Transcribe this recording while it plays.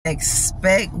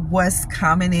expect what's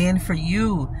coming in for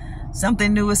you.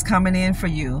 Something new is coming in for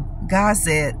you. God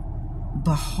said,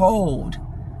 behold.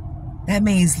 That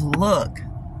means look,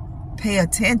 pay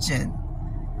attention.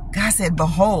 God said,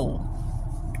 behold.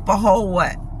 Behold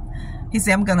what? He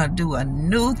said, I'm going to do a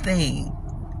new thing.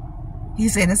 He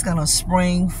said, it's going to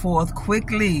spring forth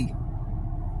quickly.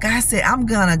 God said, I'm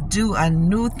going to do a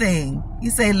new thing. He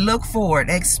said, look for it,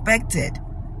 expect it.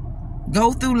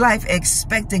 Go through life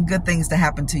expecting good things to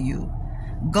happen to you.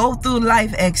 Go through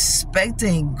life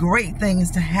expecting great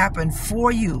things to happen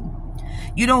for you.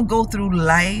 You don't go through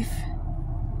life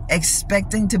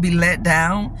expecting to be let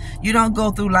down. You don't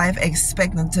go through life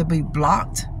expecting to be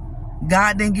blocked.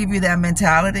 God didn't give you that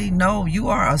mentality. No, you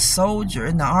are a soldier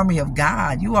in the army of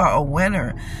God. You are a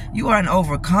winner. You are an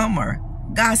overcomer.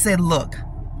 God said, look.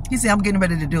 He said, I'm getting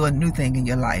ready to do a new thing in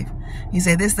your life. He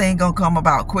said, this thing going to come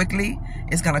about quickly.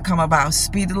 It's going to come about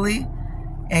speedily.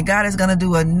 And God is going to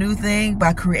do a new thing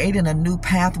by creating a new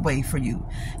pathway for you.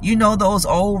 You know those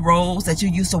old roads that you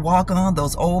used to walk on,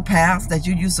 those old paths that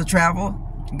you used to travel?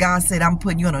 God said, I'm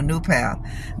putting you on a new path.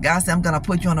 God said, I'm going to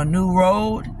put you on a new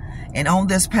road. And on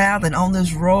this path and on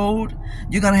this road,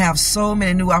 you're going to have so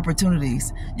many new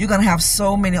opportunities. You're going to have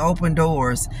so many open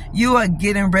doors. You are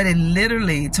getting ready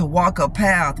literally to walk a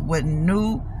path with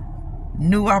new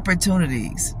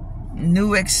opportunities,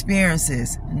 new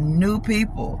experiences, new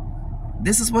people.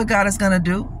 This is what God is going to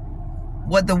do.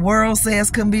 What the world says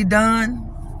can be done.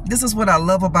 This is what I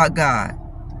love about God.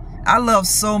 I love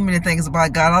so many things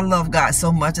about God. I love God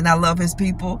so much, and I love his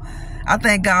people. I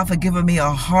thank God for giving me a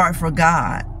heart for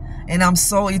God. And I'm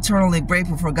so eternally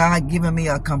grateful for God giving me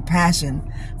a compassion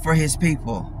for his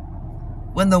people.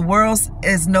 When the world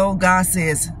is no, God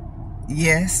says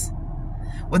yes.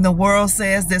 When the world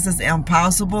says this is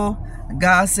impossible,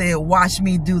 God said, watch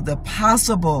me do the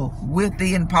possible with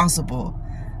the impossible.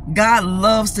 God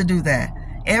loves to do that.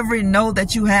 Every no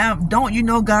that you have, don't you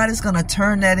know God is going to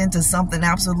turn that into something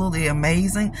absolutely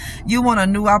amazing? You want a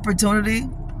new opportunity?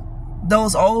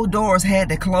 Those old doors had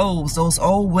to close. Those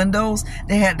old windows,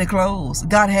 they had to close.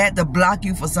 God had to block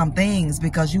you for some things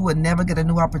because you would never get a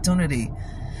new opportunity.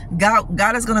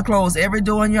 God is going to close every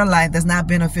door in your life that's not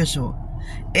beneficial.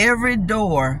 Every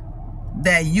door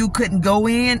that you couldn't go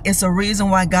in, it's a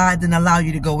reason why God didn't allow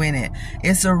you to go in it.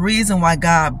 It's a reason why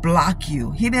God blocked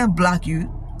you. He didn't block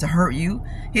you to hurt you.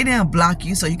 He didn't block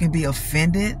you so you can be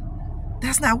offended.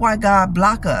 That's not why God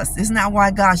blocked us. It's not why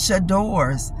God shut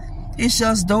doors. He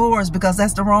shuts doors because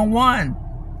that's the wrong one.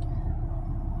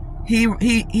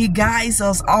 He guides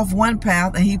us off one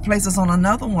path and he places us on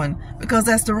another one because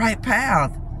that's the right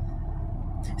path.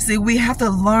 See, we have to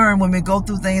learn when we go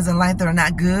through things in life that are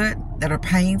not good, that are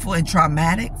painful and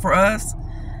traumatic for us,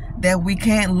 that we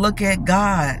can't look at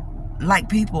God like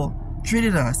people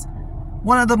treated us.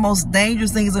 One of the most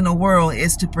dangerous things in the world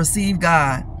is to perceive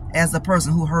God as the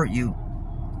person who hurt you.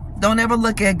 Don't ever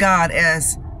look at God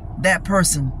as that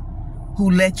person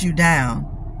who let you down,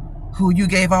 who you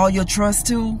gave all your trust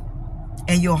to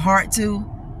and your heart to,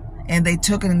 and they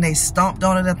took it and they stomped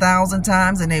on it 1,000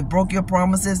 times and they broke your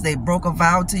promises. They broke a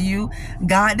vow to you.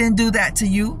 God didn't do that to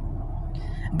you.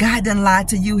 God didn't lie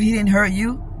to you. He didn't hurt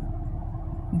you.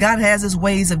 God has his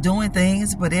ways of doing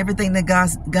things, but everything that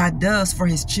God does for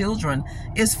his children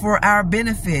is for our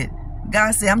benefit.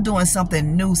 God said, I'm doing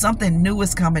something new. Something new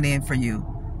is coming in for you.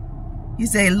 He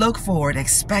said, look for it,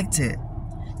 expect it.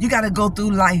 You got to go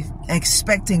through life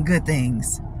expecting good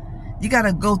things. You got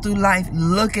to go through life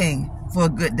looking for a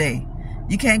good day.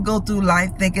 You can't go through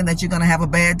life thinking that you're going to have a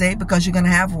bad day because you're going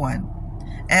to have one.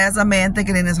 As a man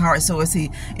thinketh in his heart, so is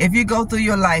he. If you go through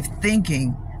your life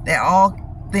thinking that all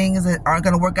things that aren't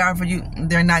going to work out for you,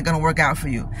 they're not going to work out for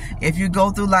you. If you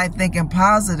go through life thinking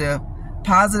positive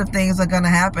things are going to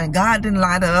happen. God didn't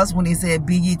lie to us when he said,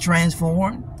 be ye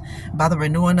transformed by the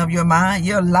renewing of your mind.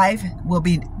 Your life will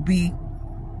be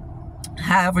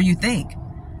however you think.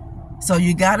 So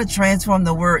you got to transform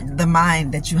the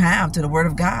mind that you have to the word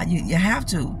of God. You have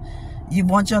to. You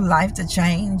want your life to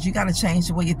change, you got to change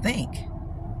the way you think.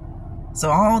 So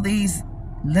all these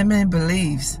limiting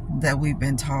beliefs that we've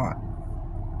been taught,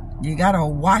 you got to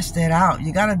wash that out.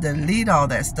 You got to delete all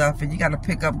that stuff, and you got to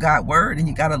pick up God's word, and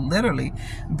you got to literally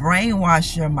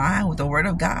brainwash your mind with the word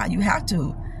of God. You have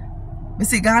to. But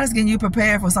see, God is getting you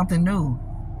prepared for something new.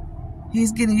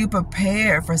 He's getting you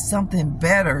prepared for something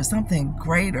better, something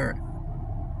greater.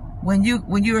 When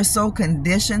you are so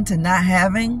conditioned to not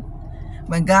having,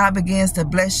 when God begins to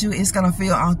bless you, it's going to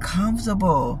feel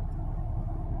uncomfortable.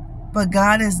 But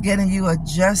God is getting you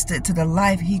adjusted to the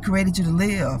life he created you to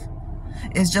live.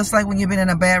 It's just like when you've been in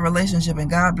a bad relationship and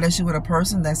God bless you with a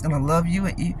person that's going to love you,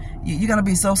 and you're going to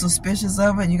be so suspicious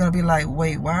of it, and you're going to be like,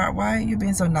 wait, why are you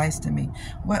being so nice to me?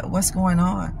 What's going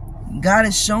on? God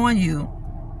is showing you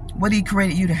what he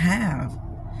created you to have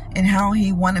and how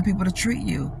he wanted people to treat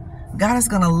you. God is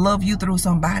going to love you through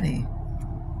somebody.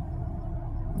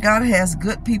 God has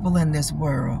good people in this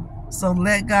world. So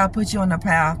let God put you on the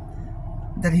path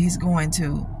that he's going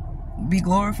to be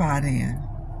glorified in.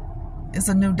 It's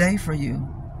a new day for you.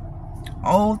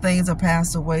 Old things are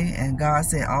passed away, and God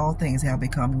said all things have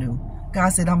become new. God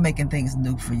said, I'm making things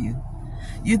new for you.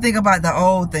 You think about the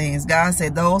old things. God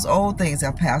said those old things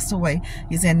have passed away.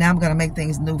 He said, now I'm going to make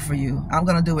things new for you. I'm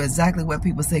going to do exactly what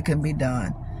people say couldn't be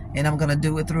done, and I'm going to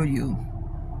do it through you.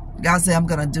 God said, I'm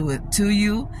going to do it to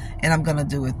you, and I'm going to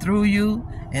do it through you,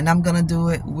 and I'm going to do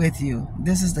it with you.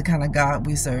 This is the kind of God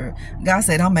we serve. God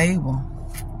said, I'm able.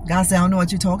 God said, I don't know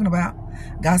what you're talking about.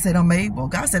 God said, I'm able.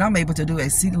 God said, I'm able to do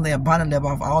exceedingly abundantly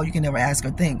above all you can ever ask or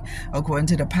think, according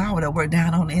to the power that works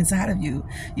down on the inside of you.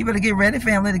 You better get ready,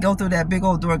 family, to go through that big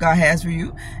old door God has for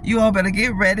you. You all better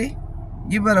get ready.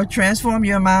 You better transform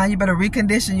your mind. You better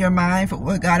recondition your mind for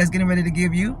what God is getting ready to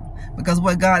give you. Because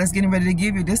what God is getting ready to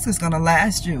give you, this is going to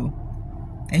last you.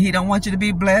 And he don't want you to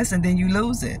be blessed and then you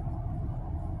lose it.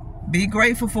 Be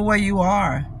grateful for where you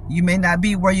are. You may not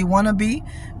be where you want to be,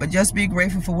 but just be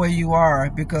grateful for where you are,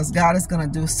 because God is going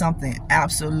to do something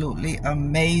absolutely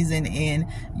amazing in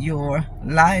your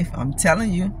life. I'm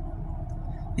telling you,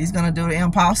 he's going to do the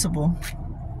impossible.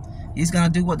 He's going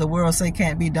to do what the world say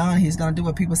can't be done. He's going to do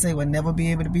what people say will never be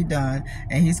able to be done.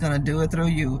 And he's going to do it through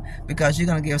you, because you're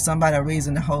going to give somebody a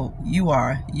reason to hope.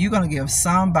 You're going to give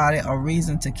somebody a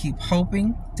reason to keep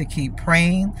hoping, to keep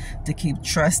praying, to keep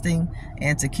trusting,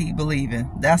 and to keep believing.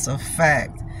 That's a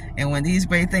fact. And when these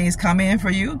great things come in for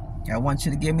you, I want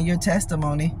you to give me your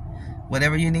testimony.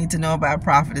 Whatever you need to know about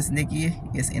Prophetess Nikki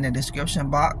is in the description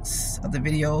box of the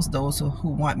videos. Those who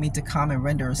want me to come and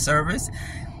render a service,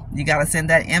 you got to send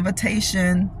that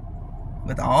invitation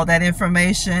with all that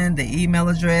information, the email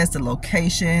address, the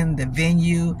location, the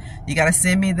venue. You got to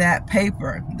send me that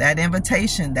paper, that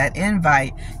invitation, that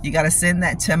invite. You got to send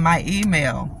that to my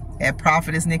email at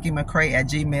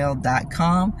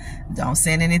prophetessnickymccray@gmail.com. Don't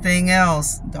send anything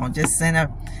else. Don't just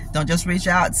reach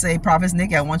out and say, Prophetess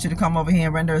Nikki, I want you to come over here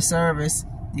and render a service.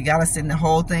 You got to send the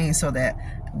whole thing so that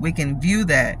we can view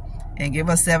that, and give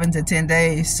us 7 to 10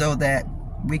 days so that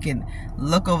we can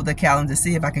look over the calendar to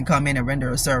see if I can come in and render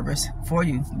a service for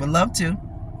you. Would love to.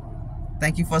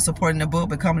 Thank you for supporting the book,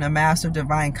 Becoming a Master of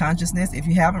Divine Consciousness. If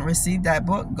you haven't received that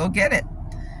book, go get it.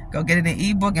 Go get it in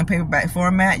ebook and paperback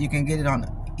format. You can get it on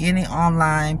any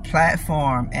online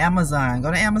platform. Amazon.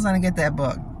 Go to Amazon and get that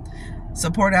book.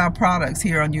 Support our products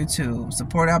here on YouTube.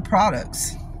 Support our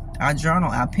products. Our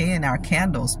journal, our pen, our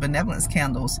candles, benevolence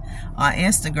candles on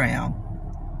Instagram.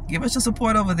 Give us your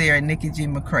support over there at Nikki G.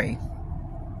 McCray.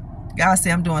 God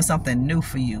said, I'm doing something new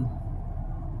for you.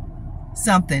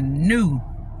 Something new.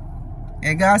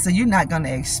 And God said, you're not going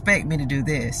to expect me to do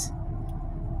this,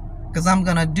 because I'm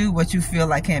going to do what you feel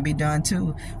like can't be done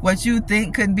too. What you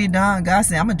think couldn't be done, God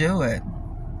said, I'm going to do it.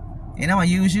 And I'm going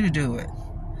to use you to do it.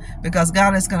 Because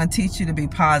God is going to teach you to be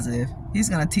positive. He's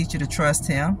going to teach you to trust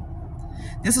him.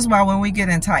 This is why when we get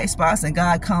in tight spots and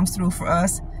God comes through for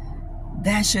us,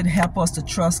 that should help us to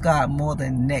trust God more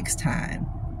than next time.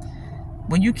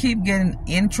 When you keep getting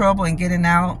in trouble and getting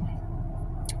out,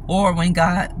 or when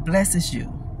God blesses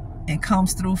you and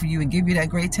comes through for you and give you that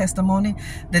great testimony,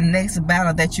 the next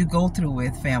battle that you go through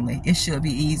with, family, it should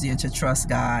be easier to trust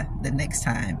God the next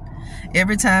time.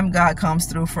 Every time God comes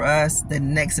through for us, the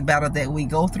next battle that we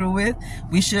go through with,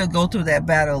 we should go through that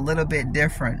battle a little bit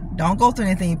different. Don't go through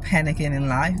anything panicking in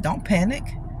life. Don't panic.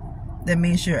 That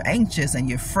means you're anxious and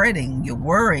you're fretting, you're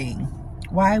worrying.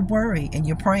 Why worry? And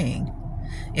you're praying.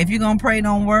 If you're going to pray,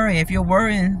 don't worry. If you're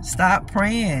worrying, stop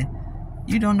praying.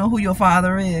 You don't know who your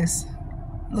Father is.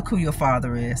 Look who your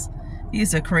Father is. He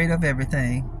is the creator of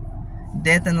everything.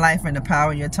 Death and life are in the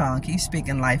power of your tongue. Keep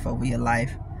speaking life over your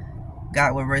life.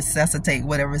 God will resuscitate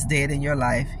whatever is dead in your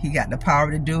life. He got the power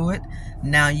to do it.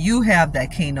 Now you have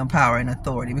that kingdom power and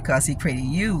authority, because he created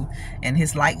you in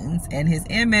his likeness and his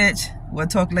image. We'll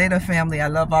talk later, family. I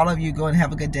love all of you. Go and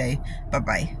have a good day.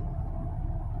 Bye-bye.